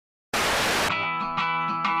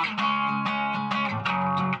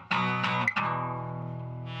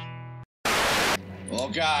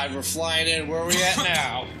God, we're flying in. Where are we at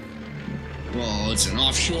now? Well, it's an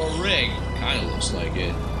offshore rig. Kind of looks like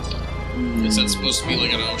it. Is that supposed to be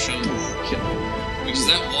like an ocean? Because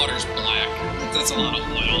that water's black. That's a lot of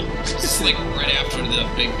oil. It's like right after the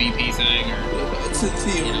big BP thing, or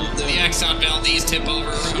the Exxon Valdez tip over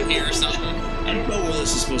around here or something. I don't know where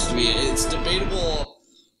this is supposed to be. It's debatable.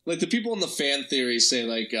 Like the people in the fan theory say,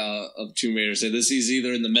 like of Tomb Raider, say this is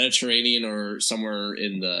either in the Mediterranean or somewhere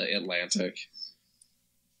in the Atlantic.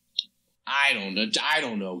 I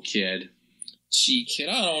don't know, kid. Gee, kid,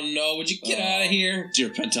 I don't know. Would you get out of here? Dear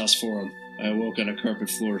Penthouse Forum, I awoke on a carpet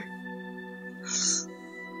floor.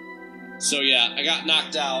 So yeah, I got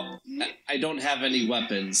knocked out. I don't have any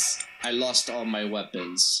weapons. I lost all my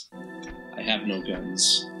weapons. I have no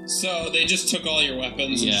guns. So they just took all your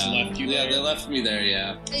weapons and just left you there? Yeah, they left me there,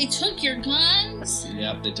 yeah. They took your guns?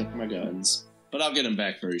 Yep, they took my guns. But I'll get them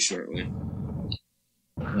back very shortly.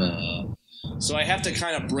 So I have to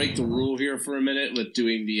kind of break the rule here for a minute with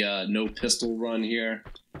doing the no pistol run here.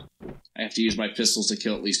 I have to use my pistols to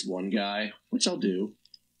kill at least one guy, which I'll do.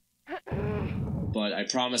 But I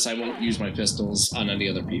promise I won't use my pistols on any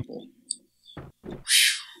other people.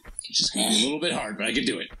 It's just going to be a little bit hard, but I can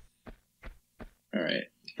do it. Alright.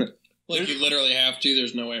 Like you literally have to,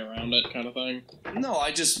 there's no way around it kind of thing? No,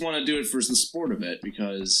 I just want to do it for the sport of it,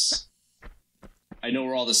 because I know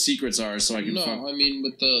where all the secrets are, so I can... No, I mean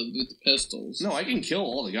with the pistols. No, I can kill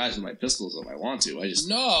all the guys with my pistols if I want to. I just...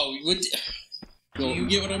 No! Do you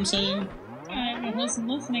get what I'm saying? I wasn't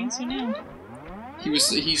listening, so no.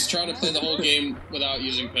 He's trying to play the whole game without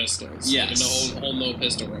using pistols. Yes. Like the whole no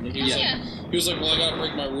pistol run. He was like, well, I gotta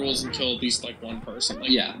break my rules and kill at least like one person.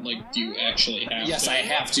 Like, Like, do you actually have to? Yes, I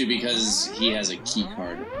have to because he has a key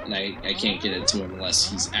card, and I can't get it to him unless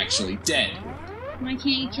he's actually dead. Why can't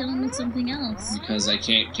you kill him with something else? Because I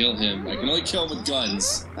can't kill him. I can only kill him with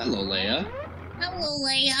guns. Hello, Leia. Hello,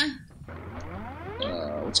 Leia.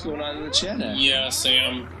 What's going on in the chat now? Yeah,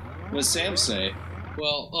 Sam. What does Sam say?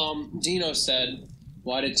 Well, Dino said,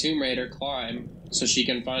 why did Tomb Raider climb? So she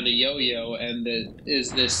can find a yo-yo, and is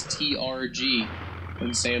this TRG?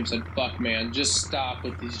 And Sam said, fuck man, just stop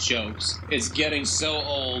with these jokes. It's getting so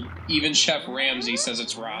old, even Chef Ramsay says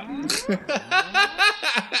it's rotten.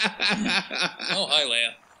 Oh, hi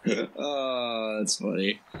Leia. Oh, that's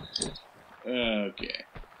funny. Okay,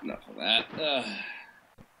 enough of that.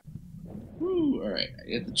 Alright, I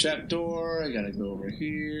hit the trapdoor, I gotta go over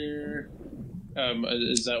here.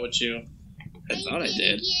 Is that what you... I thought I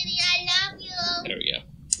did. Kitty, I love you. There we go.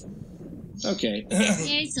 Okay.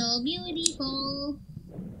 You're so beautiful.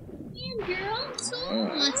 Yeah, girl, so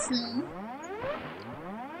awesome.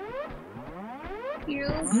 You're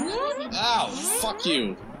beautiful. Ow, fuck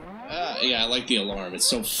you. Yeah, I like the alarm. It's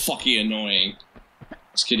so fucking annoying.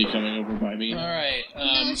 Is Kitty coming over by me? Alright,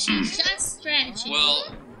 No, she's just stretching. well,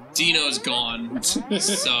 Dino's gone, so...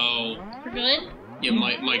 For good? Yeah,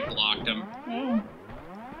 Mike blocked him. Oh.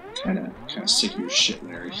 Kinda sick of your shit,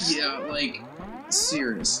 Larry. Yeah, like,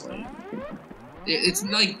 seriously. It's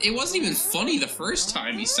like, it wasn't even funny the first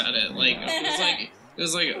time he said it. Like, it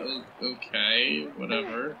was like, okay,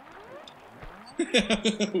 whatever.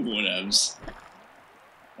 Whatevs.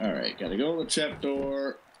 Alright, gotta go in the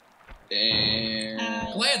trapdoor. And...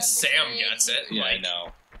 Glad Sam gets it. Yeah, like, I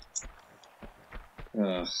know.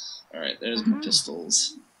 Alright, there's the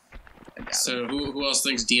pistols. So, who else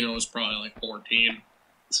thinks Dino was probably like 14?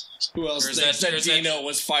 Who else thinks that Dino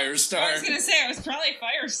was Firestar? I was gonna say, it was probably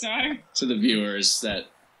Firestar. To the viewers that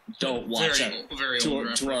don't watch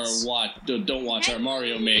don't watch our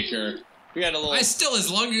Mario Maker. We had a little... Still, as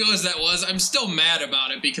long ago as that was, I'm still mad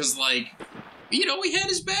about it because, like, you know, we had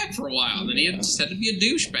his back for a while, and then he just had to be a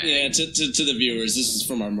douchebag. Yeah, to the viewers, this is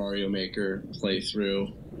from our Mario Maker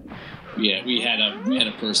playthrough. Yeah, we had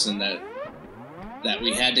a person that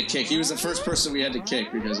we had to kick. He was the first person we had to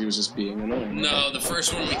kick because he was just being annoying. No, the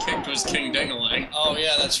first one we kicked was King Dingaling. Oh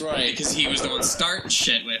yeah, that's right. Because he was the one starting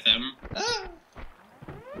shit with him.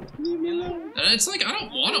 Leave me alone. And it's like, I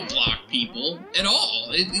don't want to block people at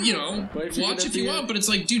all. You know, watch if you want, but it's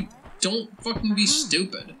like, dude, don't fucking be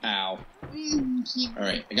stupid. Ow.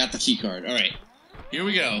 Alright, I got the key card. Alright, here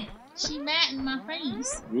we go. She bat in my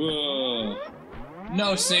face. Whoa.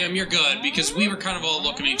 No, Sam, you're good, because we were kind of all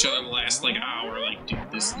looking at each other the last, like, hour, like, dude,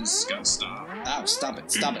 this is gotta stop. Ow, stop it,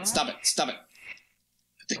 stop it, stop it, stop it.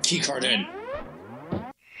 Put the key card in.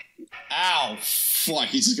 Ow, fuck,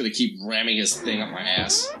 he's just gonna keep ramming his thing up my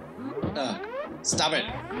ass. Stop it,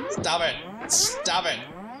 stop it, stop it.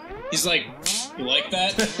 He's like, you like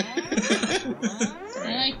that?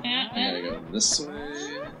 I like that. I gotta go this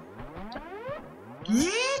way.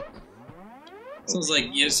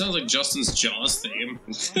 It sounds like Justin's Jaws theme.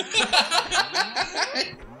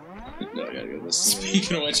 No, I gotta go this way.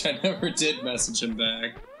 Speaking of which, I never did message him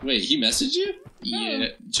back. Wait, he messaged you? Yeah,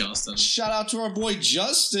 Justin. Shout out to our boy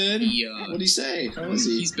Justin. What'd he say? How was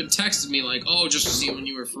he? He's been texting me like, "Oh, just to see when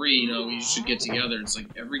you were free, you know, we should get together." It's like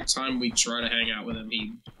every time we try to hang out with him,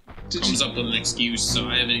 he comes up with an excuse. So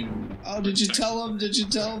I haven't even. Oh, did you tell him? Did you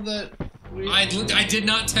tell him that? I did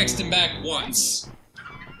not text him back once.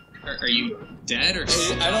 Are you dead or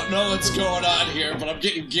something? I don't know what's going on here, but I'm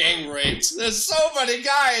getting gang raped. There's so many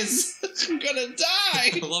guys. I'm gonna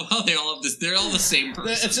die. I love how they all have this. They're all the same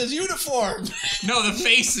person. It's a uniform. No, the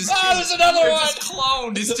face is. Oh, there's another one. Just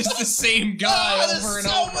cloned. It's just the same guy over and over. There's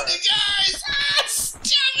so many guys. Ah,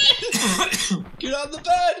 stop it. Get on the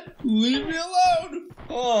bed. Leave me alone.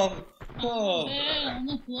 Oh. On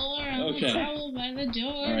the floor, on the towel by the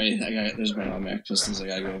door. Alright, there's my automatic pistols. I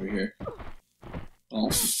gotta go over here. Oh,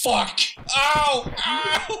 fuck! Ow!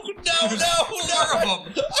 Ow! No! I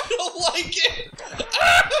don't like it!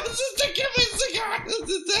 Ah! Give me a cigar!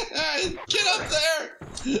 Get up there!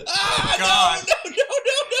 Ah! God.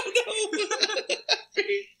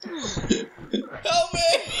 No! Help me!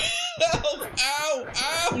 Help! Ow!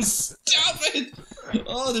 Ow! Stop it!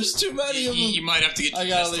 Oh, there's too many of them. You might have to get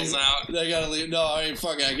your pistols out. I gotta leave. No, I mean,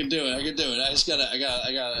 fuck it. I can do it.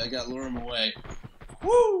 I gotta lure him away.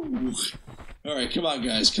 Woo! Alright, come on,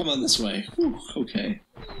 guys. Come on this way. Whew, okay.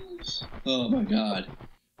 Oh, my God.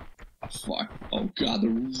 Oh, fuck. Oh, God,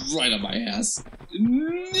 they're right on my ass.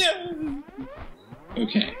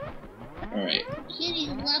 Okay. Alright. Kitty's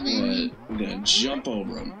loving. I'm gonna jump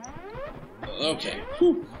over him. Okay.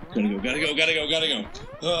 Whew. Gotta go. Gotta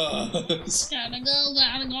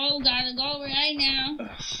go right now.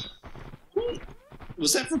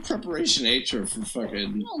 Was that for preparation H or for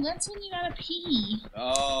fucking... No, that's when you gotta pee.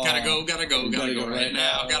 Oh. Gotta go right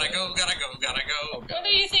now. Gotta go. What do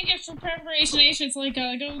you think it's for preparation H? It's like,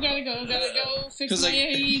 gotta go, fix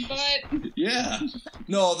my butt. Yeah.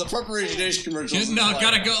 No, the preparation H commercials. No, like,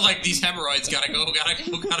 gotta go, like these hemorrhoids. Gotta go right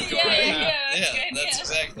now. Yeah, that's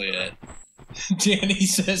exactly it. Danny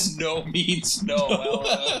says no means no.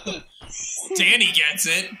 Danny gets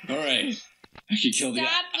it. Alright. I can kill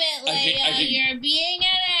Stop it, Leia. You're being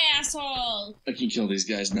an asshole. I can kill these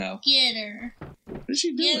guys now. Get her. What is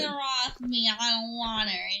she doing? Get her off me. I don't want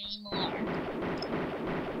her anymore.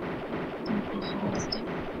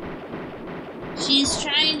 She's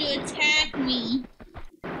trying to attack me.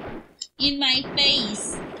 In my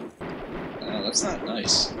face. Oh, that's not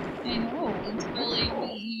nice. I know. It's really...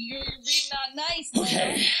 You're being not nice.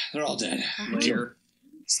 Okay. They're all dead. Layer.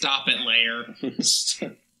 Stop it, Layer.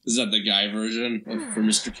 Is that the guy version for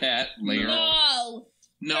Mr. Cat? Layer? No.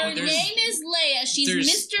 Her name is Leia. She's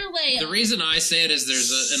Mr. Leia. The reason I say it is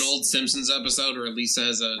there's an old Simpsons episode where Lisa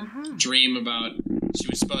has a dream about she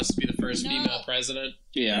was supposed to be the first female president.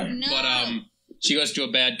 Yeah. No. But she goes to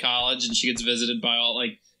a bad college and she gets visited by all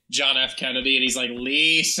like John F. Kennedy and he's like,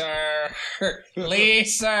 Lisa.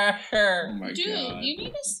 Oh my Dude, God. you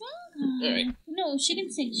need a song. Alright. No, she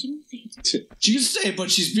didn't say it. She can stay, but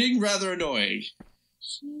she's being rather annoying.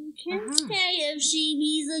 She can stay if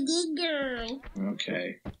she's a good girl.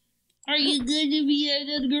 Okay. Are you good to be a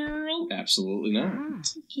good girl? Absolutely not.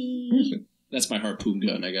 Okay. That's my harpoon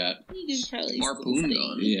gun I got. You could probably Harpoon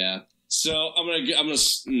gun. Yeah. So I'm not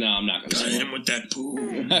gonna Hit him with that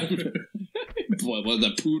poon. What,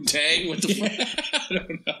 the poon tang? What the fuck? I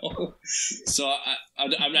don't know. So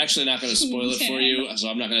I'm actually not going to spoil it for you. So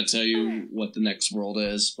I'm not going to tell you what the next world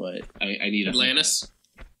is, but I need Atlantis?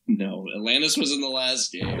 No, Atlantis was in the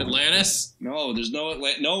last game. Atlantis? No, there's no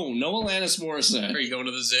no Atlantis Morissette. Are you going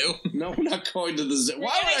to the zoo? No, we're not going to the zoo.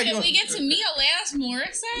 Why would I go? We get to meet Alanis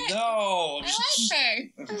Morissette? No. I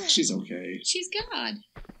like her. She's okay. She's God.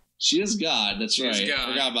 She is God. That's She right. is God.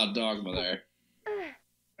 Forgot about Dogma there.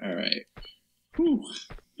 All right. Whew.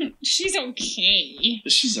 She's okay.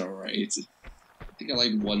 She's all right. I think I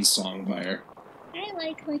like one song by her. I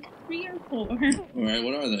like 3 or 4. All right,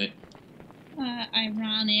 what are they?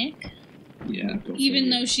 Ironic. Yeah, go Even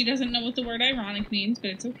figure. though she doesn't know what the word ironic means,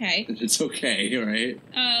 but it's okay. It's okay, right?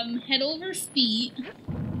 Head over feet.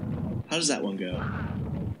 How does that one go?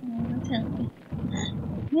 I'll tell you.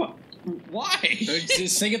 What? Why?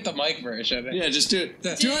 Just sing it the mic version. Yeah, just do it. Do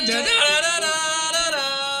it.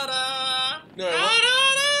 No,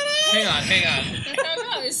 Hang on. That's how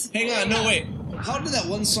it goes. hang on. No, wait. How did that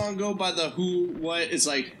one song go by the Who? What? It's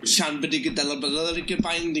like Oh, the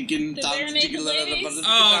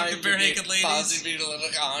Bare Naked Ladies.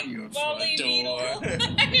 On your Wally front door.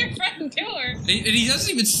 On your front door. And he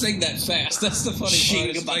doesn't even sing that fast. That's the funny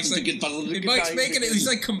part. Mike's making it. He's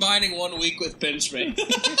like combining 1 week with Pinch Me.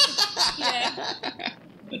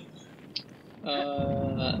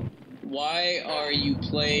 Yeah. Why are you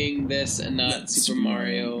playing this and not Super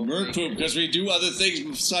Mario? Murd Poop, because we do other things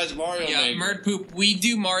besides Mario Maker. Yeah, Murd Poop. We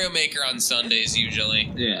do Mario Maker on Sundays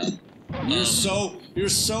usually. Yeah. You're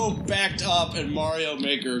so backed up in Mario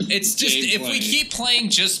Maker. It's just if we gameplay. keep playing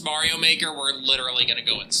just Mario Maker, we're literally gonna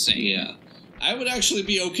go insane. Yeah. I would actually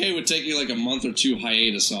be okay with taking like a month or two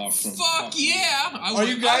hiatus off from. Fuck yeah! Are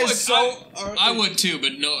you guys I would too,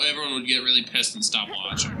 but no, everyone would get really pissed and stop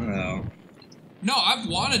watching. Well. No, I've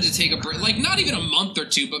wanted to take a break, like not even a month or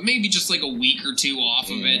two, but maybe just like a week or two off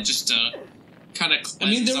of it, just to kind of. I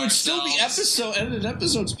mean, there would still be edited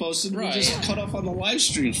episodes posted. Right. We just cut off on the live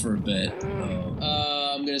streams for a bit.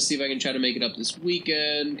 I'm gonna see if I can try to make it up this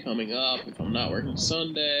weekend, coming up, if I'm not working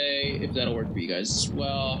Sunday, if that'll work for you guys as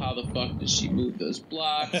well. How the fuck does she move those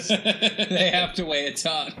blocks? They have to weigh a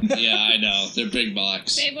ton. Yeah, I know. They're big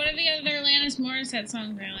blocks. Babe, what are the other Alanis Morissette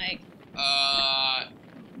songs I like?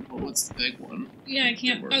 What's the big one? Yeah, I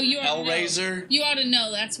can't. Oh, you ought to know. Hellraiser? You ought to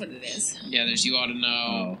know. That's what it is. Yeah, there's You Ought to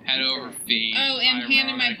Know, Head Over Feet. Oh, and Hand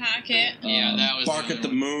in My Ironic. Pocket. Yeah, that was Bark the at the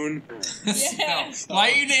other Moon. Yeah. Why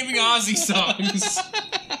are you naming Ozzy songs?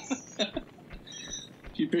 Can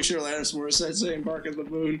you picture Alanis Morissette saying Bark at the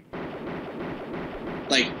Moon?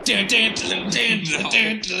 Like,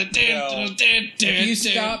 If you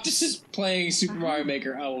stop playing Super Mario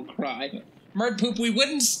Maker, I will cry. Murd Poop, we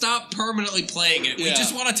wouldn't stop permanently playing it. We Yeah.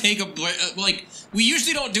 just want to take a like. We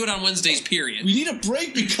usually don't do it on Wednesdays. Period. we need a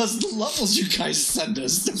break because the levels you guys send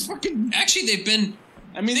us, they're fucking. Actually, they've been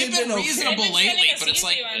I mean, they've been okay. reasonable They've been lately, sending us but it's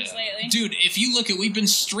like, easy ones lately. dude, if you look at, we've been Are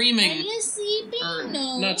streaming, you sleeping? or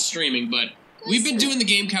No. not streaming, but we've been doing the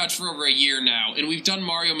Game Couch for over a year now, and we've done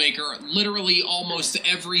Mario Maker literally almost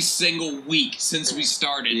every single week since we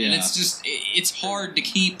started, and Yeah. it's just it's hard to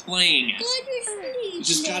keep playing it. Go to sleep. We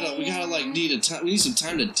just gotta, like, need a time. We need some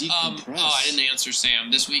time to decompress. I didn't answer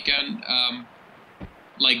Sam. This weekend,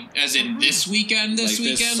 like as in this weekend, Like this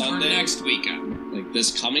weekend, or Sunday? next weekend? Like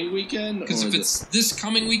this coming weekend? Because or if it's this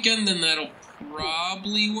coming weekend, then that'll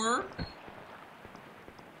probably work.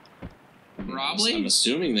 Probably. I'm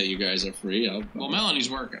assuming that you guys are free. Well, Melanie's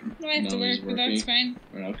working. I have to Melanie's work, but that's working.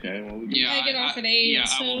 fine. Okay, well, we can... Yeah, I get off at 8, Yeah,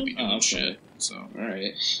 so- I won't be doing Oh, okay. shit. So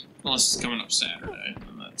Alright. unless it's coming up Saturday,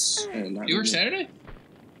 then that's. Not You work really. Saturday?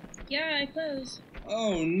 Yeah, I close.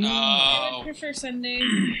 Oh, no. I Oh. would prefer Sunday.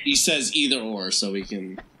 He says either or, so we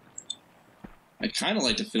can... I'd kind of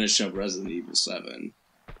like to finish up Resident Evil 7.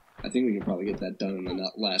 I think we can probably get that done in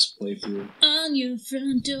the last playthrough. On your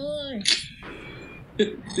front door.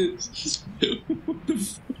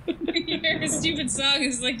 Your stupid song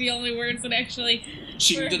is like the only words that actually.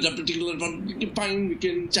 He Oh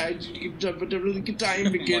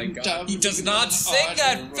He does not sing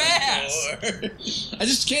that fast. I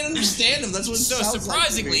just can't understand him. That's what it So sounds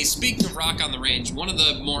surprisingly, like. speaking of Rock on the Range, one of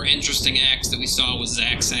the more interesting acts that we saw was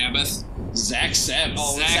Zach Sabbath. Zach Sabbath.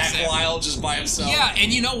 Oh, Zach Zach Sabbath. Wild just by himself. Yeah,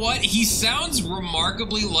 and you know what? He sounds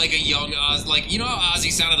remarkably like a young Oz. Like, you know how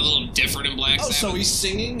Ozzy sounded a little different in Black Oh, Sabbath? so he's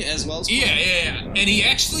singing as well as Yeah. And he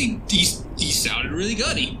actually, he sounded really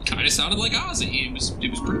good. He kind of sounded like Ozzy. It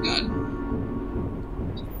was pretty good.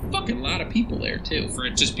 Fucking lot of people there, too. For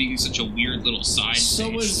it just being such a weird little side So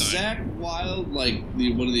stage was thing. Zach Wild like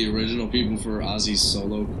one of the original people for Ozzy's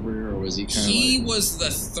solo career, or was he kind of He like... was the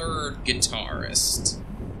third guitarist.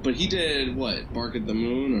 But he did, what, Bark at the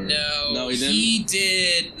Moon? Or... No, he didn't? he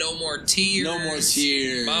did No More Tears. No More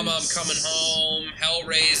Tears. Mama, I'm Coming Home.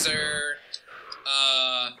 Hellraiser.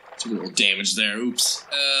 It's a little damage there, oops.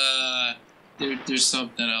 There's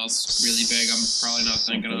something else really big I'm probably not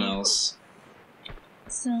thinking Something of. else.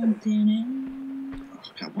 Something else.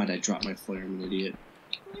 Oh, God, why'd I drop my flare? I'm an idiot.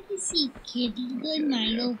 What is he, kitty? Good night,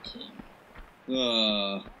 yeah. okay.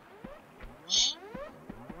 Okay.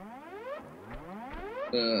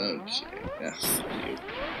 Ah, fuck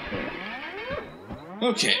you.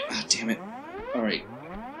 Okay. Ah, damn it. Alright.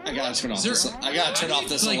 I gotta turn off this. I gotta turn off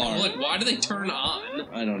this alarm. Like, why do they turn on?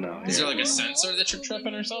 I don't know. Is Here. there like a sensor that you're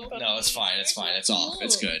tripping or something? No, it's fine. It's fine. It's off.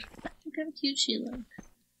 It's good. Look how cute she looks.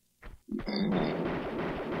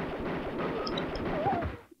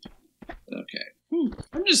 Okay.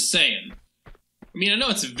 I'm just saying. I mean, I know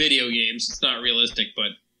it's a video game, so it's not realistic, but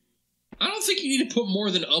I don't think you need to put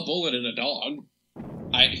more than a bullet in a dog.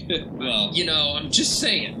 Well, You know, I'm just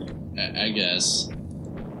saying. I guess.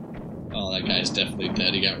 Oh, that guy's definitely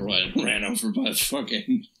dead. He got ran over by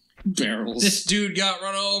fucking barrels. This dude got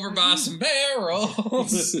run over by some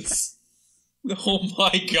barrels. Oh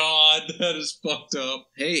my god, that is fucked up.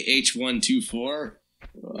 Hey, H124.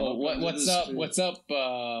 Oh, what's up? What's up?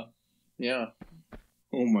 Yeah.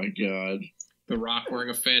 Oh my god. The Rock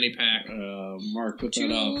wearing a fanny pack. Mark, put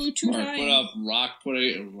that up. Mark, put up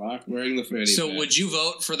Rock wearing the fanny pack. So would you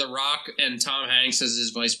vote for The Rock and Tom Hanks as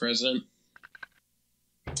his vice president?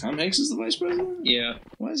 Tom Hanks is the vice president? Yeah.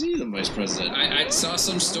 Why is he the vice president? I saw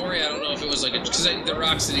some story, I don't know if it was like because The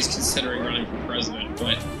Rock said he's considering running for president,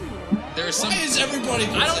 but there was some... Why is everybody...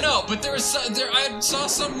 I don't know, but there was I saw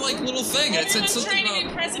some like little thing and it said something trying about... to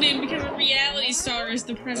be president because a reality star is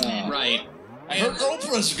the president. Right. I heard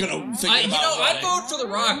Oprah's gonna think about I'd vote for The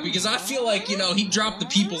Rock because I feel like, he'd drop the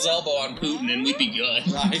people's elbow on Putin and we'd be good.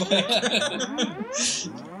 Right.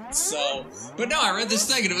 So, but no, I read this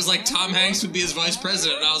thing and it was like Tom Hanks would be his vice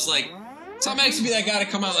president and I was like, Tom Hanks would be that guy to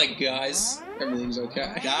come out like, guys, everything's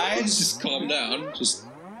okay. Guys, just calm down. Just...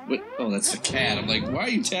 What? Oh, that's the cat. I'm like, why are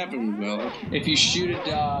you tapping me, Will? If you shoot a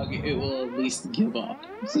dog, it will at least give up.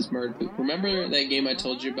 This is Murd Poop. Remember that game I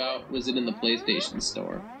told you about? Was it in the PlayStation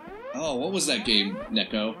Store? Oh, what was that game,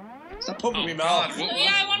 Neko? Stop poking me, Mel. Oh,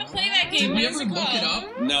 yeah, I want to play that game. Did we What is ever it look it called?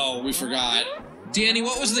 up? No, we forgot. Danny,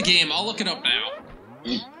 what was the game? I'll look it up now.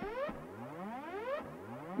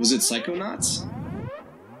 Was it Psychonauts?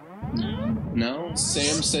 No?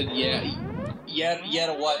 Sam said, yeah. Yeah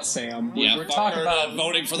to what, Sam? We're talking about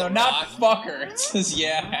voting for no, the not Rock. fucker. It says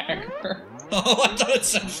yeah, hacker. Oh, I thought it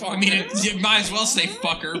said fucker. I mean, you might as well say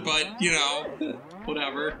fucker, but,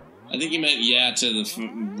 whatever. I think he meant yeah to the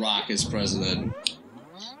Rock as president.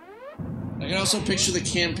 I can also picture the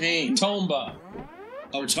campaign. Tomba.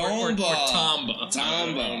 Oh, Or Tomba. Tomba.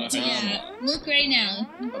 Tomba. Yeah, look right now.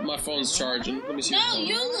 My phone's charging. Let me see. No,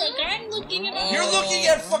 you look. I'm looking at all. You're looking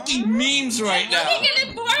at fucking memes right I'm now. looking at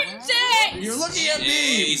important things. You're looking at memes.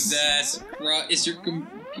 Jesus Christ. Is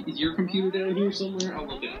your computer down here somewhere? I'll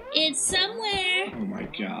look it up. It's somewhere. Oh my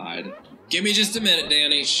god. Give me just a minute,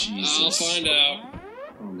 Danny. Jesus. I'll find out.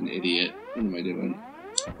 I'm an idiot. What am I doing?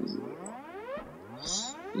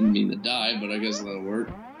 Didn't mean to die, but I guess that'll work.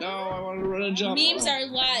 No, I wanted to run and jump. Memes are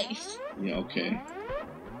life. Yeah, okay.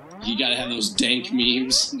 You gotta have those dank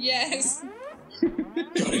memes. Yes.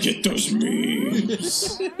 Gotta get those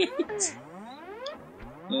memes.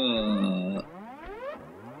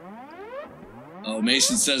 Oh,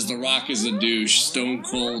 Mason says The Rock is a douche. Stone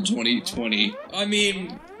Cold 2020. I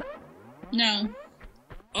mean, No.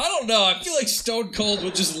 I don't know. I feel like Stone Cold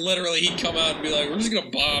would just literally, he'd come out and be like, we're just gonna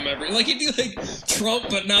bomb like, he'd be like Trump,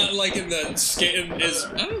 but not like in the,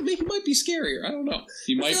 I don't know, maybe he might be scarier. I don't know.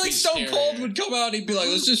 He might I feel be like Stone scarier. Cold would come out and he'd be like,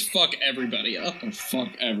 let's just fuck everybody up. Fuck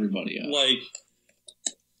everybody up. Like,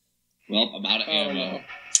 Well, I'm out of I don't ammo. know.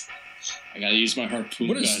 I gotta use my harpoon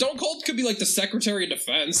What gun. is Stone Cold could be like the Secretary of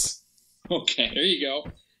Defense. Okay. There you go.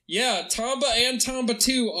 Yeah, Tomba and Tomba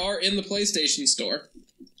 2 are in the PlayStation Store.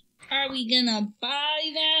 Are we gonna buy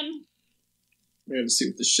them? We're gonna see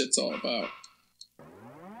what this shit's all about.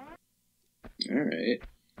 Alright.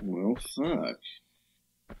 Well, fuck.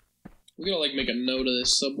 We gotta like make a note of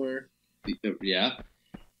this somewhere. Yeah.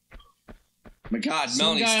 My god, Some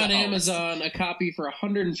Melanie, guy on stop. Amazon, a copy for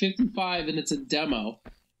 $155, and it's a demo.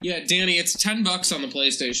 Yeah, Danny, it's $10 on the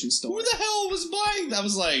PlayStation Store. Who the hell was buying that? I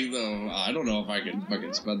was like, no, I don't know if I can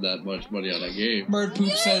fucking spend that much money on a game. Murd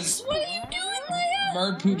Poop says, What are you doing, Leia?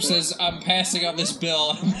 Murd Poop says, I'm passing on this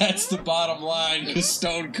bill, and that's the bottom line, because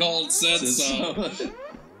Stone Cold said so.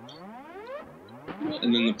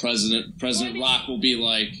 And then the President Rock will be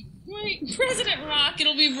like, Wait, President Rock.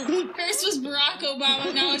 It'll be first was Barack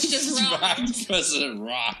Obama. Now it's just Rock. President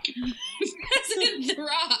Rock. President The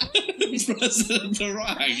Rock. President The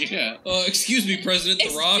Rock, yeah. Excuse me, President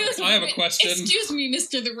The Rock. Excuse I have a me- question. Excuse me,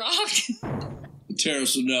 Mr. The Rock. The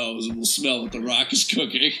terrorists will know and will smell what The Rock is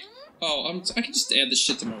cooking. Oh, I can just add this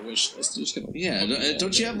shit to my wish list. I'm just gonna Yeah,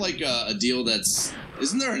 don't you have like a deal that's...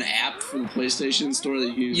 Isn't there an app for the PlayStation Store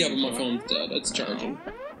that you use? Yeah, but my phone's dead. It's charging.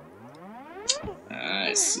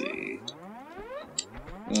 I see.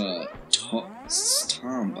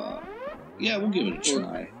 Tomba. Yeah, we'll give it a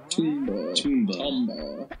try. Tomba.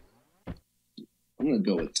 Tomba. I'm gonna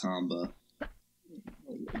go with Tomba.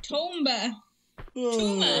 Tomba.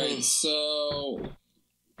 Alright, so...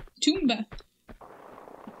 Tomba.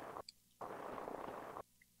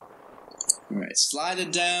 Alright, slide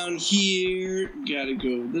it down here. Gotta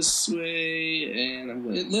go this way, and I'm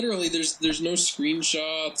gonna... Literally, there's no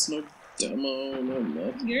screenshots, no demo, no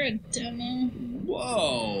nothing. You're a demo.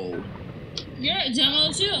 Whoa! You're a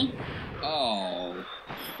demo too. Oh,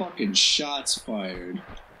 fucking shots fired.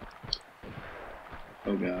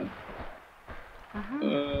 Oh god.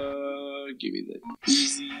 Give me the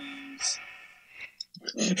easies.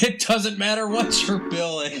 It doesn't matter what your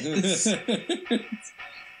bill is.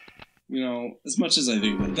 You know, as much as I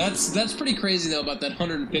think That's pretty crazy though about that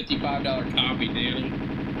 $155 copy, Danny.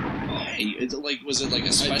 Was it like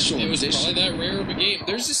a special It was edition? probably that rare of a game.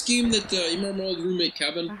 There's this game that you remember my old roommate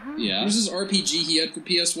Kevin? Yeah. There was this RPG he had for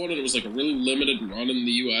PS1 and it was like a really limited run in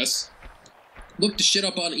the US. Looked the shit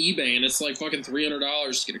up on eBay and it's like fucking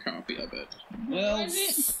 $300 to get a copy of it. Well, Was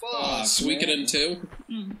it? fuck. Suikoden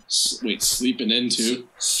 2? Wait, sleeping into?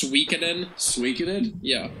 Suikoden? Suikoden?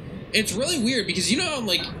 Yeah. It's really weird because you know how,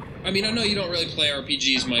 like, I mean, I know you don't really play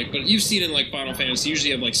RPGs, Mike, but you've seen in, like, Final Fantasy, you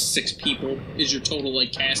usually have, like, 6 people is your total,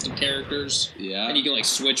 like, cast of characters. Yeah. And you can, like,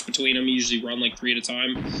 switch between them. You usually run, like, 3 at a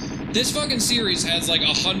time. This fucking series has, like,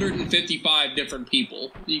 155 different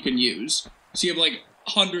people you can use. So you have, like,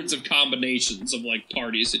 hundreds of combinations of, like,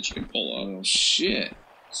 parties that you can pull up. Oh, shit.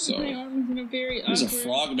 So, My arm was in a very There's a awkward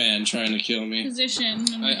frogman trying to kill me. position.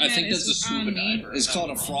 and I had think that's a his scuba on me. diver. It's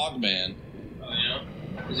called a frogman. Oh, yeah?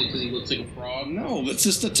 Is it because he looks like a frog? No, it's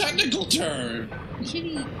just a technical term.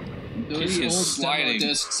 Kitty. Those Kitty is old sliding. demo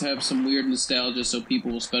discs have some weird nostalgia, so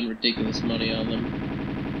people will spend ridiculous money on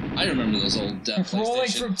them. I remember those old Rolling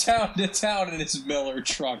PlayStation. from town to town in his Miller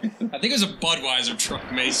truck. I think it was a Budweiser truck,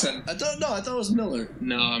 Mason. I thought it was Miller.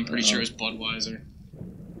 No, I'm pretty sure it's Budweiser.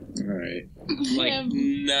 Alright. Like have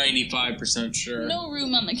 95% sure. no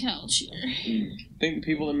room on the couch here. I think the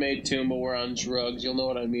people that made Tomba were on drugs. You'll know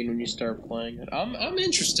what I mean when you start playing it. I'm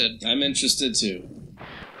interested. I'm interested too.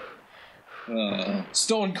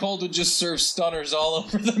 Stone Cold would just serve stunners all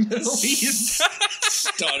over the Middle East.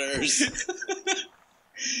 Stunners.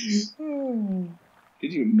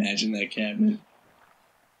 Could you imagine that cabinet?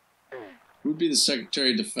 Who would be the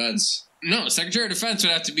Secretary of Defense? No, Secretary of Defense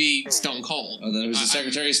would have to be Stone Cold. Oh, then it was the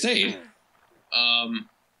Secretary of State.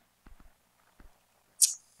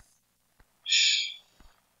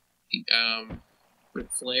 Ric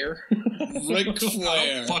Flair? Ric Flair. I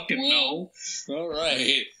don't fucking know.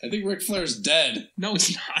 Alright. I think Ric Flair's dead. No,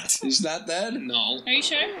 he's not. He's not dead? No. Are you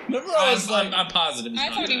sure? Remember I was like... I'm positive he's I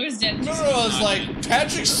not thought he dead. was dead. Remember I was like,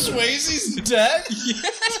 Patrick Swayze's dead?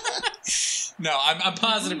 No, I'm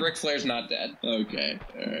positive Ric Flair's not dead. Okay,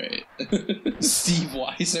 alright. Steve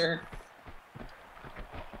Weiser.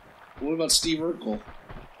 What about Steve Urkel?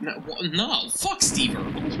 No, fuck Steve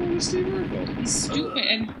Urkel. What's wrong with Steve Urkel? He's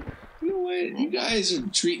stupid. You know what? You guys are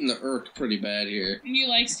treating the Urk pretty bad here. You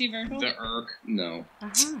like Steve Urkel? The Urk. No.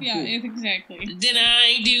 Yeah, exactly. Did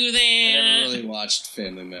I do I that? never really watched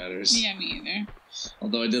Family Matters. Yeah, me either.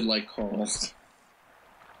 Although I did like Carl.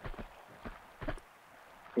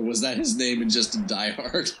 Or was that his name in just Die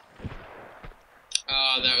Hard?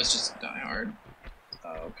 That was just Die Hard.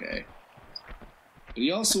 Oh, okay. But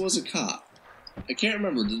he also was a cop. I can't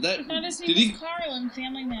remember. Did that? I thought his name Did was he? Carl in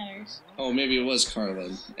Family Matters. Oh, maybe it was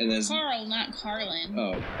Carlin. And then. Carl, not Carlin.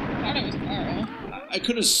 Oh, I thought it was Carl. I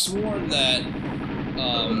could have sworn that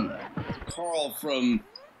Carl from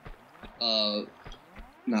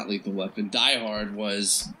not Lethal Weapon, Die Hard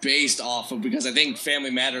was based off of, because I think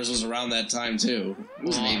Family Matters was around that time too. It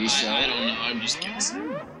was an 80s show. I don't know. I'm just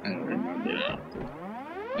guessing. I don't remember.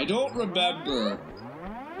 I don't remember.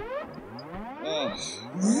 Oh.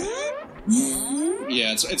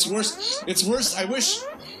 Yeah, it's worse. It's worse. I wish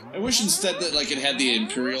instead that like it had the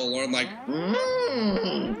Imperial alarm, like. You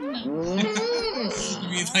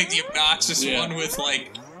mean like the obnoxious Yeah. one with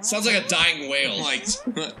like Sounds like a dying whale. like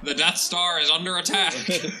the Death Star is under attack.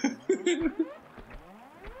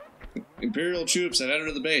 Imperial troops have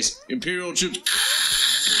entered the base. Imperial troops.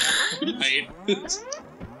 Right?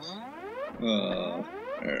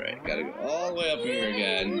 Alright, gotta go all the way up here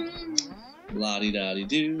again.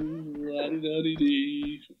 La-di-da-di-doo,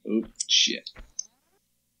 la-di-da-di-dee. Oh, shit.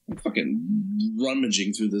 I'm fucking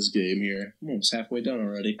rummaging through this game here. I'm almost halfway done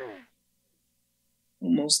already.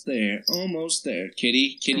 Almost there, almost there.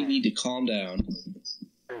 Kitty, need to calm down.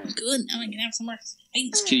 Good, now I can have some more Is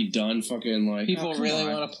space. Kitty done fucking like... People oh, come really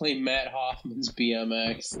on. want to play Matt Hoffman's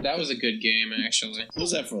BMX. That was a good game, actually. What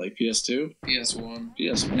was that for, like PS2? PS1.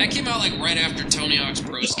 PS1. That came out like right after Tony Hawk's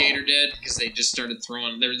Pro Skater did, because they just started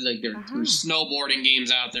throwing there were snowboarding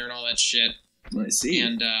games out there and all that shit. I see.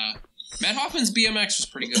 And Matt Hoffman's BMX was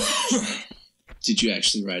pretty good. Did you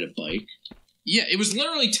actually ride a bike? Yeah, it was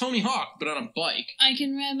literally Tony Hawk, but on a bike. I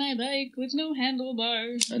can ride my bike with no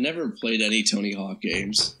handlebars. I never played any Tony Hawk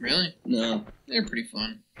games. Really? No. They're pretty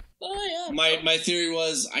fun. Oh, yeah. My theory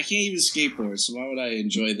was, I can't even skateboard, so why would I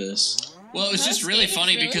enjoy this? Well, it was just really Skating's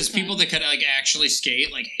funny really because fun. people that could like actually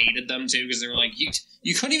skate like hated them too because they were like,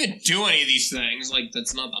 you couldn't even do any of these things. Like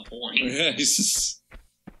that's not the point. Yeah, it's just...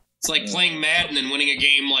 It's like playing Madden and winning a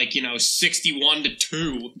game like,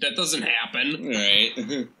 61-2. That doesn't happen.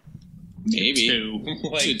 Right. Maybe. 2.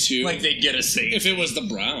 Like, to 2. Like they get a save. If it was the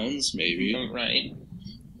Browns, maybe. Right.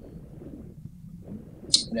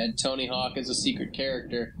 That Tony Hawk is a secret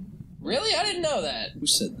character. Really? I didn't know that. Who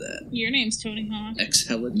said that? Your name's Tony Hawk.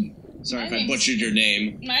 Helen. Sorry My if I name's- butchered your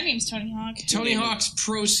name. My name's Tony Hawk. Tony Hawk's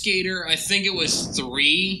Pro Skater, I think it was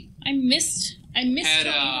 3. I missed Had,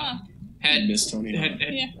 Tony Hawk. Had Miss Tony Hawk.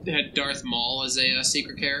 had Darth Maul as a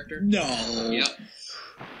secret character. No. Yep.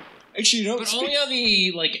 Actually, But only on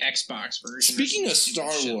the Xbox version. Speaking of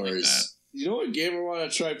Star Shit like Wars, that. you know what game I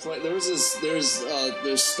want to try playing?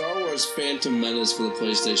 There's Star Wars Phantom Menace for the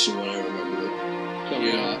PlayStation 1. I remember it.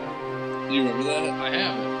 Yeah. You remember that? I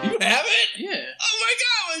have it. You have it? Yeah. Oh my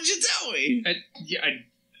god! Why did you tell me?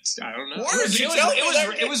 I don't know. Why didn't you tell me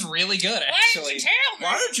that? It was really good, Why actually. didn't you tell me?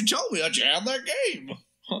 Why didn't you tell me that you had that game?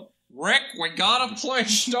 Rick, we gotta play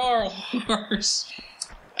Star Wars.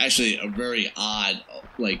 Actually, a very odd,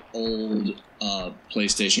 old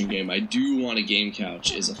PlayStation game I do want a game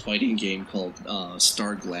couch is a fighting game called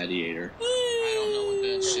Star Gladiator. I don't know what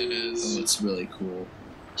that shit is. Oh, it's really cool.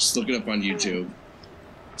 Just look it up on YouTube.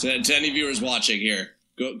 To any viewers watching here,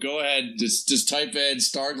 go ahead. Just type in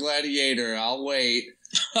Star Gladiator. I'll wait.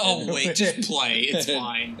 Oh, wait, just play. It's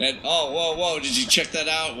fine. And whoa! Did you check that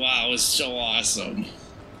out? Wow, it was so awesome.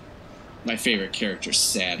 My favorite character,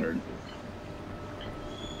 Saturn.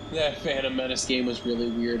 That Phantom Menace game was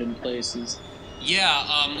really weird in places.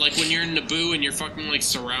 Yeah, like when you're in Naboo and you're fucking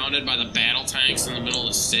surrounded by the battle tanks in the middle of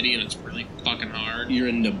the city and it's really fucking hard. You're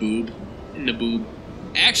in Naboob. Naboo.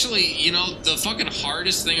 Actually, the fucking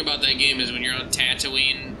hardest thing about that game is when you're on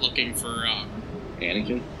Tatooine looking for,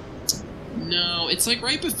 Anakin. No, it's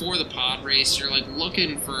right before the pod race. You're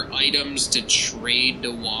looking for items to trade to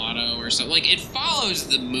Watto or something. It follows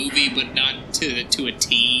the movie, but not to a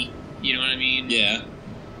T. You know what I mean? Yeah.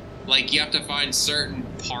 You have to find certain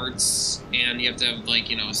parts, and you have to have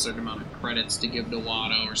a certain amount of credits to give to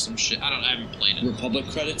Watto or some shit. I haven't played it. Republic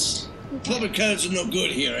credits. Republic credits are no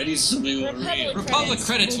good here. I need something more real. Republic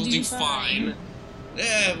credits will do fine.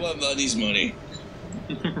 Yeah, well, money's money.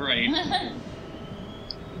 Right.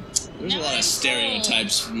 There's a lot of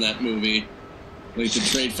stereotypes from that movie. The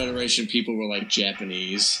Trade Federation people were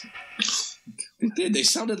Japanese. They did. They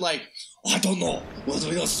sounded I don't know. What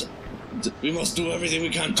we must do everything we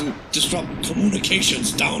can to disrupt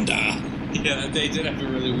communications down there. Yeah, they did have a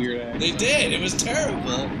really weird accent. They did. It was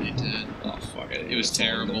terrible. They did. Oh, fuck it. It was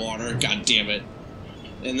terrible. Water. God damn it.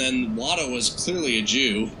 And then Watto was clearly a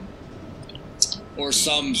Jew. Or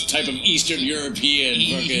some type of Eastern European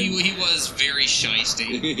He was very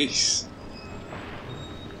shisty.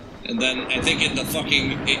 And then I think in the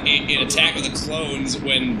in Attack of the Clones,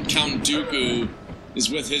 when Count Dooku is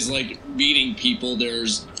with his meeting people,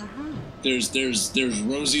 there's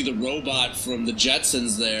Rosie the robot from the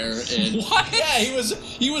Jetsons there, and what? Yeah,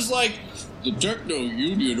 he was like the Techno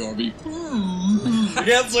Union Army.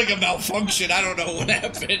 That's a malfunction. I don't know what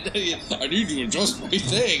happened. I need to adjust my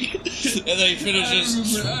thing. And then he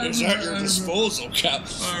finishes, it's at your disposal, Cap.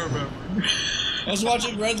 I remember. I was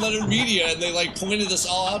watching Red Letter Media, and they pointed this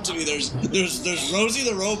all out to me. There's Rosie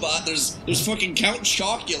the robot. There's fucking Count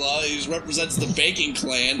Chocula, who represents the Baking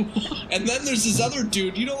Clan, and then there's this other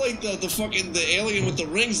dude. The alien with the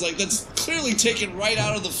rings. That's clearly taken right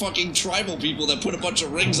out of the fucking tribal people that put a bunch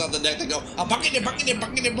of rings on the neck. They go a bucket it, bucket it,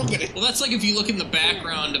 bucket it, bucket it. Well, that's if you look in the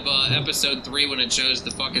background of episode 3 when it shows the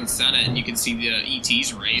fucking Senate, and you can see the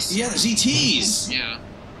ET's race. Yeah, there's ETs. Yeah.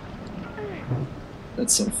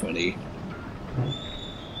 That's so funny.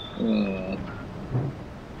 I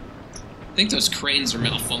think those cranes are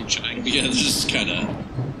malfunctioning. Yeah, they're just kind of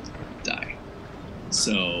die.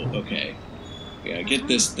 So, okay. Yeah, get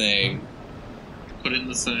this thing. Put it in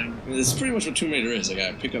the thing. This is pretty much what Tomb Raider is. I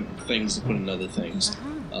gotta pick up things to put in other things.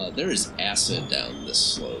 There is acid down this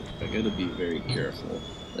slope. I gotta be very careful.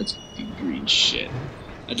 That's green shit.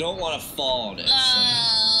 I don't want to fall on it.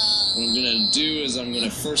 So what I'm gonna do is I'm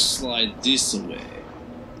gonna first slide this away.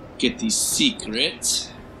 Get the secret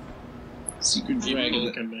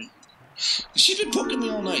dragon. She's been poking me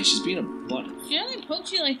all night. She's being a butt. She only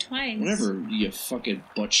poked you twice. Whatever, you fucking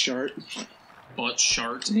butt shart. Butt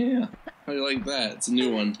shart? Yeah. How do you like that? It's a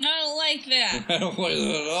new one. I don't like that. I don't like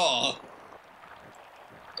that at all.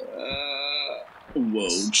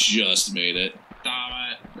 Whoa, just made it. Stop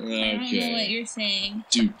it. Okay. I don't know what you're saying.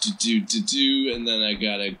 Do, and then I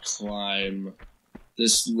gotta climb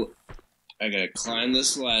this. I gotta climb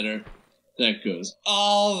this ladder that goes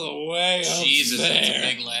all the way up Jesus, there. that's a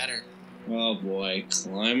big ladder. Oh boy,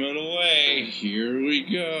 climbing away. Here we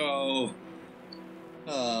go.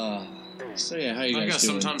 So yeah, how you I guys guess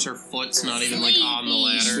doing? sometimes her foot's not even like on the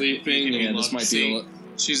ladder. Sleeping. Yeah, this might be.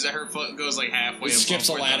 Her foot goes like halfway. It skips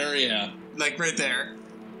a ladder. Yeah, like right there.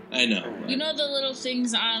 I know. Right? You know the little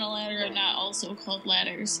things on a ladder are not also called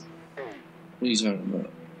ladders. What are you talking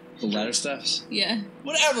about? The ladder steps? Yeah.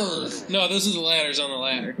 Whatever. No, those are the ladders on the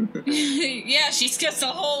ladder. Yeah, she skips the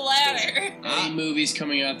whole ladder. Any movies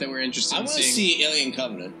coming out that we're interested I in want to seeing? see Alien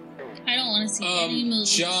Covenant. I don't want to see any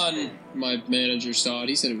movies. John, my manager, saw it.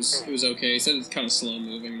 He said it was okay. He said it's kind of slow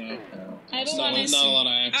moving though. I don't Not want to see. a lot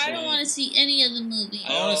of action. I don't want to see any of the movies.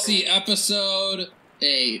 I want to see episode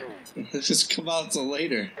 8. This just come out till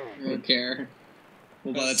later. I don't care.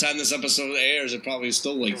 Well, by the time this episode airs, it probably is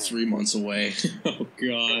still like 3 months away. Oh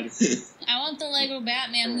God. I want the Lego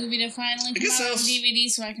Batman movie to finally come out on DVD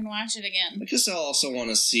so I can watch it again. I guess I also want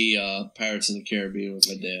to see Pirates of the Caribbean with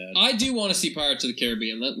my dad. I do want to see Pirates of the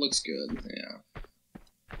Caribbean. That looks good. Yeah.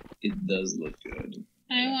 It does look good.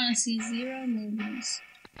 I want to see 0 movies.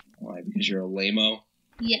 Why? Because you're a lame-o?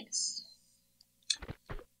 Yes.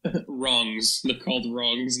 Rungs. They're called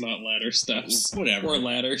rungs, not ladder steps. Whatever. Or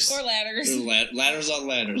ladders. Or ladders. Ladders on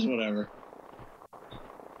ladders, whatever.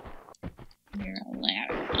 You're a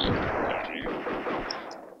ladder on a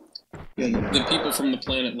ladder. The people from the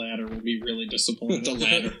planet Ladder will be really disappointed.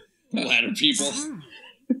 The ladder people.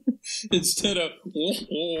 Instead of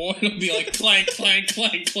it'll be like clank, clank,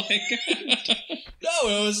 clank, clank. No,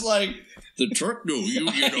 it was like the Techno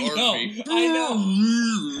Union Army.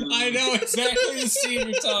 I know exactly the scene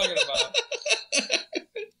you're talking about.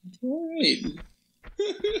 Right.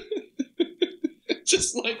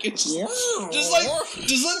 Just like it's does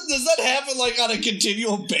that happen like on a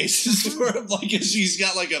continual basis for him? Like he's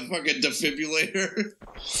got like a fucking defibrillator,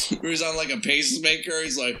 or he's on like a pacemaker.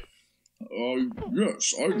 He's like,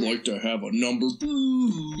 yes, I'd like to have a number.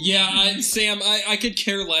 Yeah, Sam, I could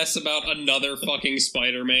care less about another fucking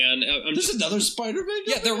Spider-Man. There's another Spider-Man?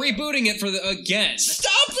 Yeah, they're rebooting it again.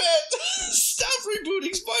 Stop it! Stop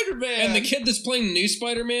rebooting Spider-Man! And the kid that's playing the new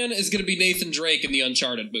Spider-Man is going to be Nathan Drake in the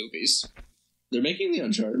Uncharted movies. They're making the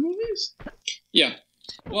Uncharted movies? Yeah.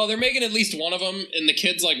 Well, they're making at least one of them, and the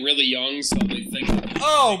kid's like really young, so they think...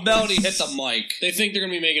 Oh, Melanie hit the mic. They think they're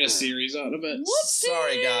going to be making a series out of it. Whoopsie!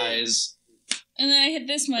 Sorry, guys. And then I hit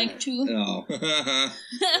this mic, too. No.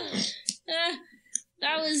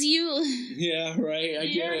 That was you. Yeah, right. I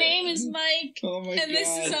get Your it. name is Mike. Oh, my God. And this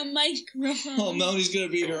is a microphone. Oh, Melanie's going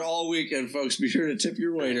to be here all weekend, folks. Be sure to tip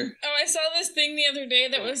your waiter. Oh, I saw this thing the other day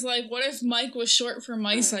that was like, what if Mike was short for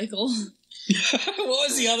mycycle? What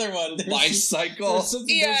was the other one? Bicycle?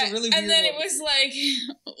 Yeah, and then it was like,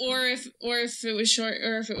 or if it was short,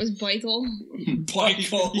 or if it was bicycle.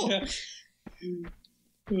 Bicycle. Yeah.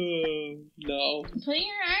 No. Put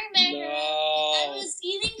your arm back. No. I was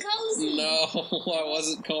getting cozy. No, I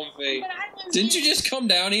wasn't comfy. But I was Didn't you just come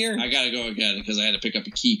down here? I gotta go again because I had to pick up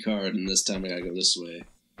a key card, and this time I gotta go this way.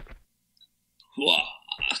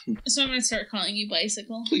 So I'm gonna start calling you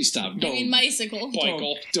bicycle. Please stop! I mean, bicycle.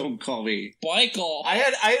 Don't call me. Bicycle. I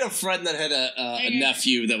had a friend that had a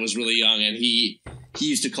nephew that was really young, and he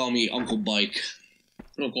used to call me Uncle Bike.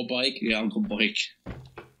 Uncle Bike. Yeah, Uncle Bike.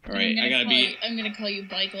 All right, I'm gonna call you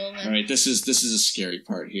bicycle. Then. All right, this is a scary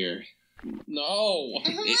part here. No.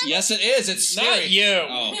 Yes, it is. It's scary. Not you.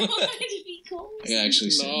 Oh. I wanted to be cozy. I can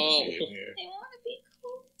actually see No. my video here. I want to be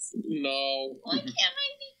cozy. No. Why can't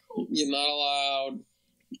I be cozy? You're not allowed.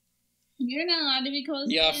 You're not allowed to be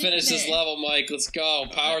cozy. Yeah, finish this level, Mike. Let's go.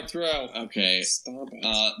 Power through. Okay. Stop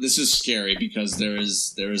it. This is scary because there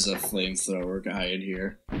is a flamethrower guy in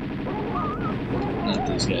here. Not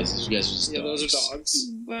those guys. Those guys are just dogs. Those are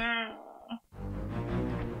dogs. Wow.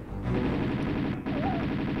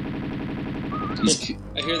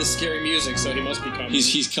 I hear the scary music, so he must be coming.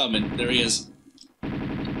 He's coming. There he is.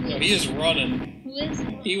 No, he is running. Who is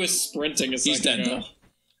it? He was sprinting a second He's dead ago. though.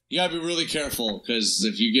 You gotta be really careful because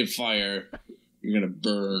if you get fire, you're gonna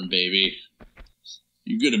burn, baby.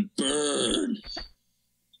 You're gonna burn.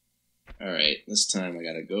 All right, this time I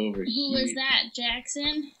gotta go over here. Who was that?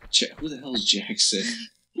 Jackson? Who the hell is Jackson?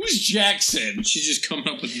 Who's Jackson? She's just coming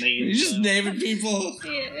up with names. You're just naming people.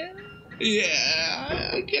 Yeah. Yeah,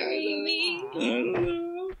 I don't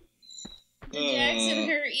know. Did Jackson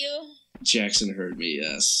hurt you? Jackson hurt me,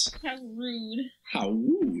 yes. How rude. How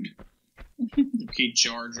rude. Okay,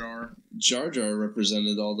 Jar Jar. Jar Jar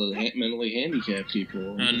represented all the mentally handicapped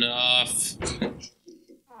people. Enough.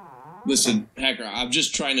 Listen, Hacker, I'm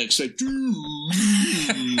just trying to explain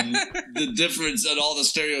the difference and all the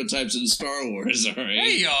stereotypes in Star Wars, alright?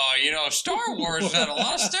 Hey, Star Wars had a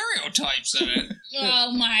lot of stereotypes in it.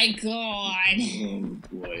 Oh my god. Oh,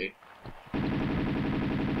 boy.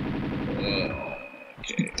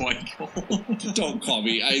 Okay. Michael. Don't call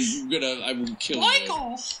me. I will kill you.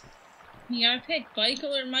 Michael! You gotta pick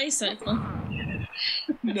bicycle or bicycle.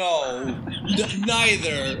 No.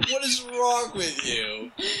 Neither. What is wrong with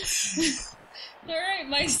you? Alright,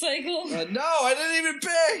 bicycle. No, I didn't even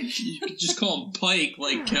pick. You could just call him Pike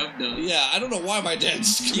like Kev does. Yeah, I don't know why my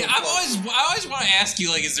dad's. Yeah, I always want to ask you,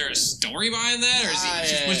 like, is there a story behind that,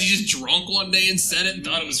 or was he just drunk one day and said it and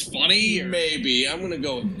thought it was funny? Or? Maybe. I'm gonna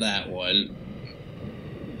go with that one.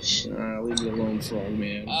 Leave me alone,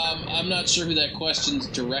 Frogman. I'm not sure who that question's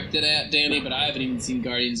directed at, Danny, but I haven't even seen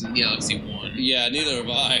Guardians of the Galaxy 1. Yeah, neither have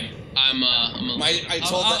I. I'm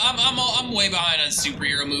way behind on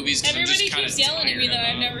superhero movies. Everybody keeps yelling at me that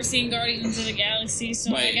I've never seen Guardians of the Galaxy,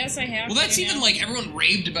 so I guess I have. Well, that's even like everyone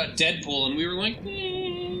raved about Deadpool, and we were like,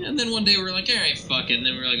 and then one day we were like, all right, fuck it, and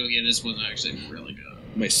then we were like, okay, this wasn't actually really good.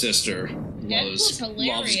 My sister loves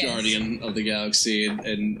Guardian of the Galaxy,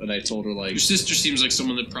 and I told her, like... Your sister seems like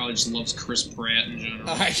someone that probably just loves Chris Pratt in general.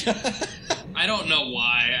 I don't know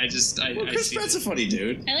why, Chris Pratt's a funny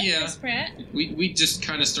dude. I like Chris Pratt. We just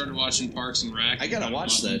kind of started watching Parks and Rec. I gotta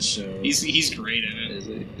watch that show. He's great in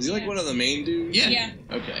it. Is he like one of the main dudes? Yeah.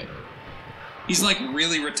 Okay. He's like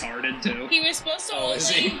really retarded too. He was supposed to is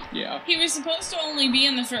he? Yeah. He was supposed to only be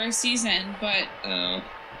in the first season, but... Oh.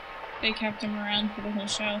 They kept him around for the whole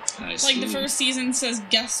show. Like the first season says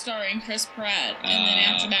guest starring Chris Pratt, and then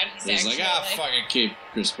after that he's like, actually fucking keep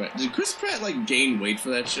Chris Pratt. Did Chris Pratt like gain weight for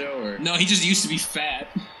that show, or no? He just used to be fat.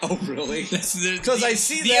 Oh, really? Because I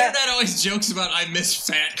see the internet always jokes about I miss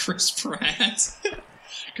fat Chris Pratt.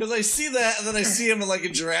 Because I see that, and then I see him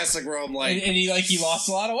in Jurassic World, like, and he lost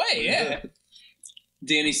a lot of weight. Yeah.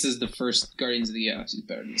 Danny says the first Guardians of the Galaxy is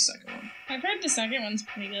better than the second one. I've heard the second one's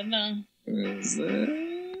pretty good though. Is that?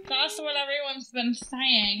 That's what everyone's been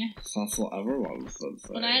saying. That's what everyone's been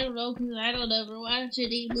saying. But I don't know, because I don't ever watch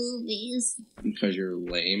any movies. Because you're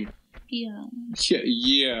lame? Yeah.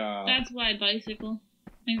 Yeah. That's why bicycle.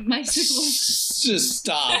 Bicycle. Just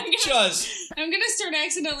stop. I'm gonna start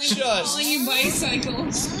accidentally calling you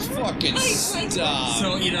bicycle. Fucking stop.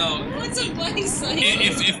 So, you know... What's a bicycle?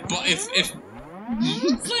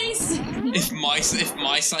 If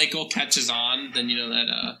my cycle catches on, then you know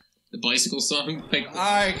that, the bicycle song, like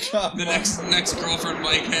the next girlfriend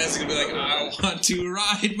Mike has is gonna be like, I want to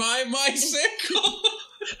ride my bicycle.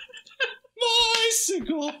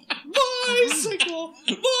 Bicycle.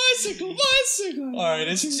 All right,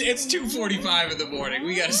 it's 2:45 in the morning.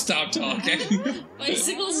 We gotta stop talking.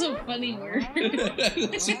 Bicycle's a funny word.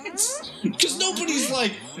 Because nobody's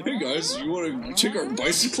like, hey guys, you want to take our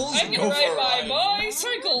bicycles and go for a ride my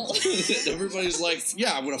bicycle. Everybody's like,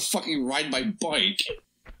 yeah, I'm gonna fucking ride my bike.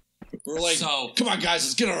 We're like, come on guys,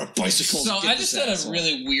 let's get on our bicycles. So I just had a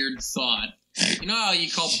really weird thought. You know how you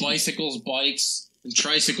call bicycles bikes and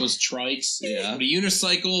tricycles trikes? Yeah. Would a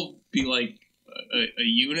unicycle be like a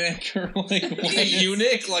eunuch or like a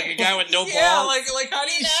eunuch, like a guy with no balls? Yeah, like how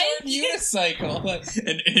do you say unicycle?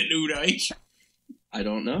 An unike? I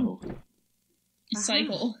don't know.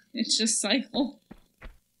 Cycle. It's just cycle.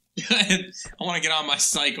 I want to get on my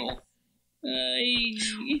cycle.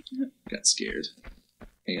 Got scared.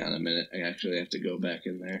 Hang on a minute. I actually have to go back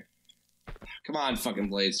in there. Come on, fucking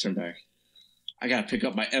blades, turn back. I gotta pick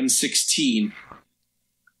up my M16.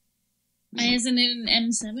 Why isn't it an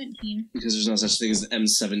M17? Because there's no such thing as an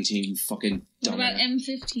M17, you fucking dumbass. What about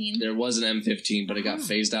M15? There was an M15, but it got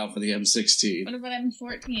phased out for the M16. What about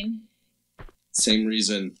M14? Same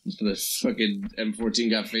reason the fucking M14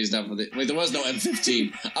 got phased out for the... Wait, there was no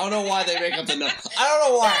M15. I don't know why they make up the number. I don't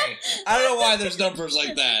know why. I don't know why there's numbers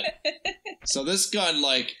like that. So this gun,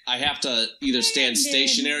 like, I have to either stand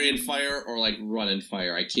stationary and fire or, like, run and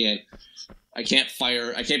fire. I can't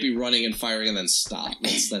fire. I can't be running and firing and then stop.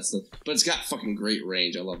 That's the... But it's got fucking great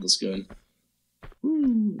range. I love this gun.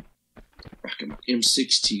 Woo. Rockin' my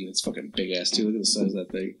M16. It's fucking big ass too. Look at the size of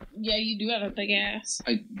that thing. Yeah, you do have a big ass.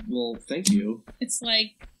 Well, thank you. It's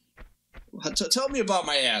like... Tell me about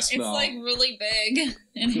my ass, It's like really big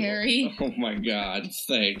and hairy. Oh my god,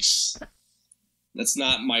 thanks. That's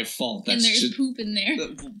not my fault. That's and there's just... poop in there.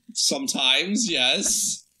 Sometimes,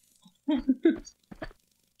 yes.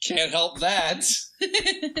 Can't help that.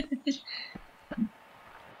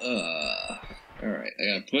 Alright, I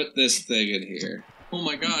gotta put this thing in here. Oh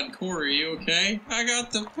my god, Corey, you okay? I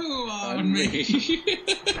got the poo on me.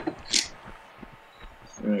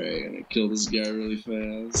 Alright, I'm gonna kill this guy really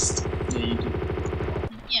fast. Yeah, you do.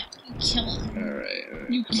 Yeah, you kill him. Alright,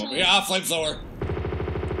 You come kill over him. here. Ah, flamethrower!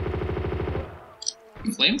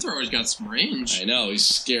 Flamethrower's got some range. I know, he's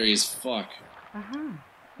scary as fuck.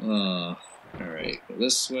 Alright, go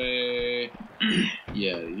this way.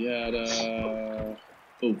 Yada yada.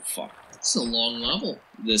 Oh, fuck. It's a long level.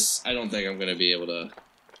 This, I don't think I'm gonna be able to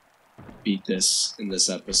beat this in this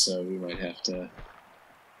episode. We might have to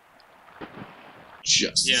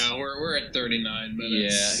just... Yeah, we're at 39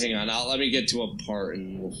 minutes. Yeah, hang on. Let me get to a part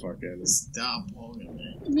and we'll fucking... Stop poking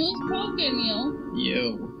me. Who's poking you?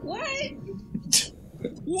 You. What?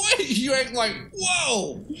 What? You act like,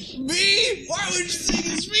 whoa! Me? Why would you think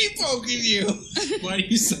it's me poking you? Why do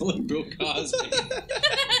you sound like Bill Cosby?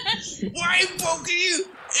 Why am I poking you?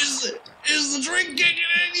 Is the drink kicking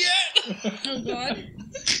in yet? Oh God.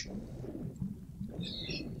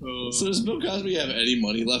 So does Bill Cosby have any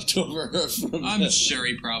money left over from I'm sure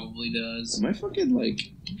he probably does. Am I fucking like...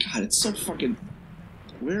 God, it's so fucking...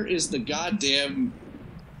 Where is the goddamn...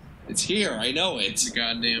 It's here, I know it. It's a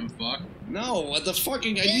goddamn fuck. No, what the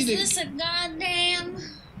fucking... Is this a goddamn...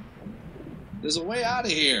 There's a way out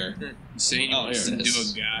of here. Saying he wants to here it do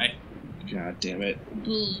is. a guy. God damn it.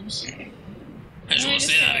 boobs? I just want to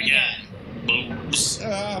say that again. Boobs.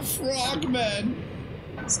 Frogmen.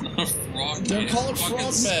 It's not a frog. They're man. called It's a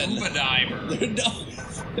fucking frogmen. Scuba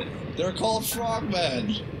diver. They're called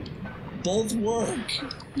frogmen. Both work.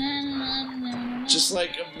 Na, na, na, na. Just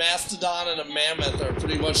like a mastodon and a mammoth are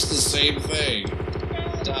pretty much the same thing.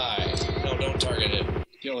 Die. No, don't target him.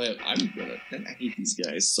 Kill him. I'm gonna... I hate these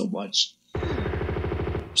guys so much.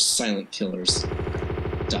 Silent killers.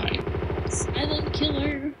 Die. Silent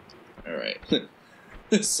killer. Alright.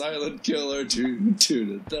 Silent killer, da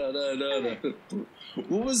da da da.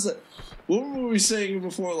 What was that? What were we saying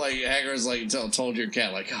before? Like Haggar's like told your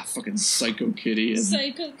cat like, ah, fucking psycho kitty. And,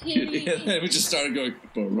 Psycho kitty. and then we just started going.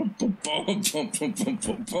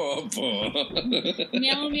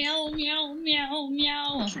 Meow meow meow meow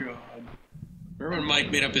meow. God. Remember when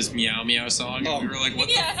Mike made up his meow meow song and we were like, what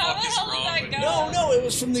the Yeah, how fuck the is hell did wrong that with go? you? No, it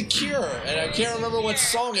was from The Cure, and I can't remember what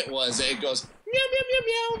song it was. It goes meow meow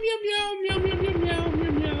meow meow meow meow meow meow meow meow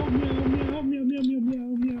meow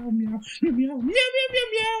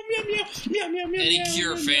meow. Any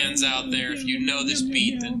Cure fans out there, if you know this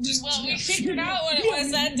beat, then just... Well, we figured out what it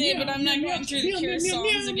was that day, but I'm not going through the Cure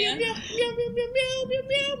songs again.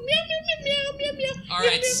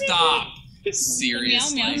 Alright, stop. Meow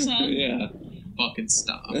Seriously. meow song. Yeah. Fucking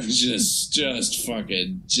stop. Just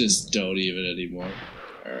fucking, just don't even anymore.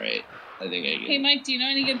 Alright, I think I get Hey it. Mike, do you know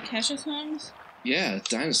any good Kesha songs? Yeah,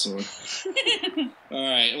 dinosaur.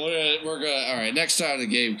 Alright, alright, next time on the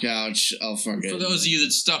game couch, I'll fucking... For those of you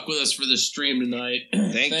that stuck with us for this stream tonight,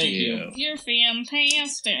 Thank you. You're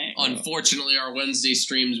fantastic. Unfortunately, our Wednesday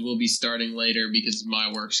streams will be starting later because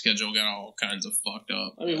my work schedule got all kinds of fucked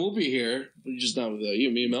up. I mean, we'll be here, but just not with you.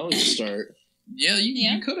 Me and Melanie will start. Yeah, you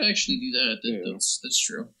Yeah. could actually do that. Yeah. That's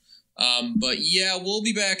true. But yeah, we'll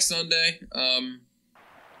be back Sunday.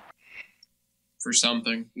 For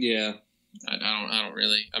something. Yeah. I don't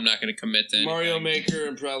really. I'm not going to commit to anything. Mario Maker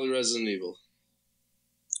and probably Resident Evil.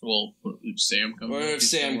 Well, if Sam comes. Or up, if he's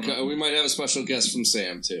Sam, going up. we might have a special guest from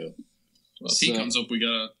Sam too. Well, if he So- comes up, we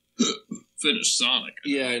gotta finish Sonic.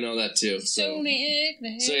 Yeah, I know that too. So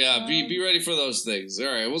yeah, be ready for those things. All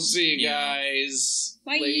right, we'll see you Yeah. guys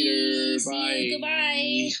Bye. later. See Bye. you.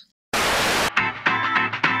 Goodbye.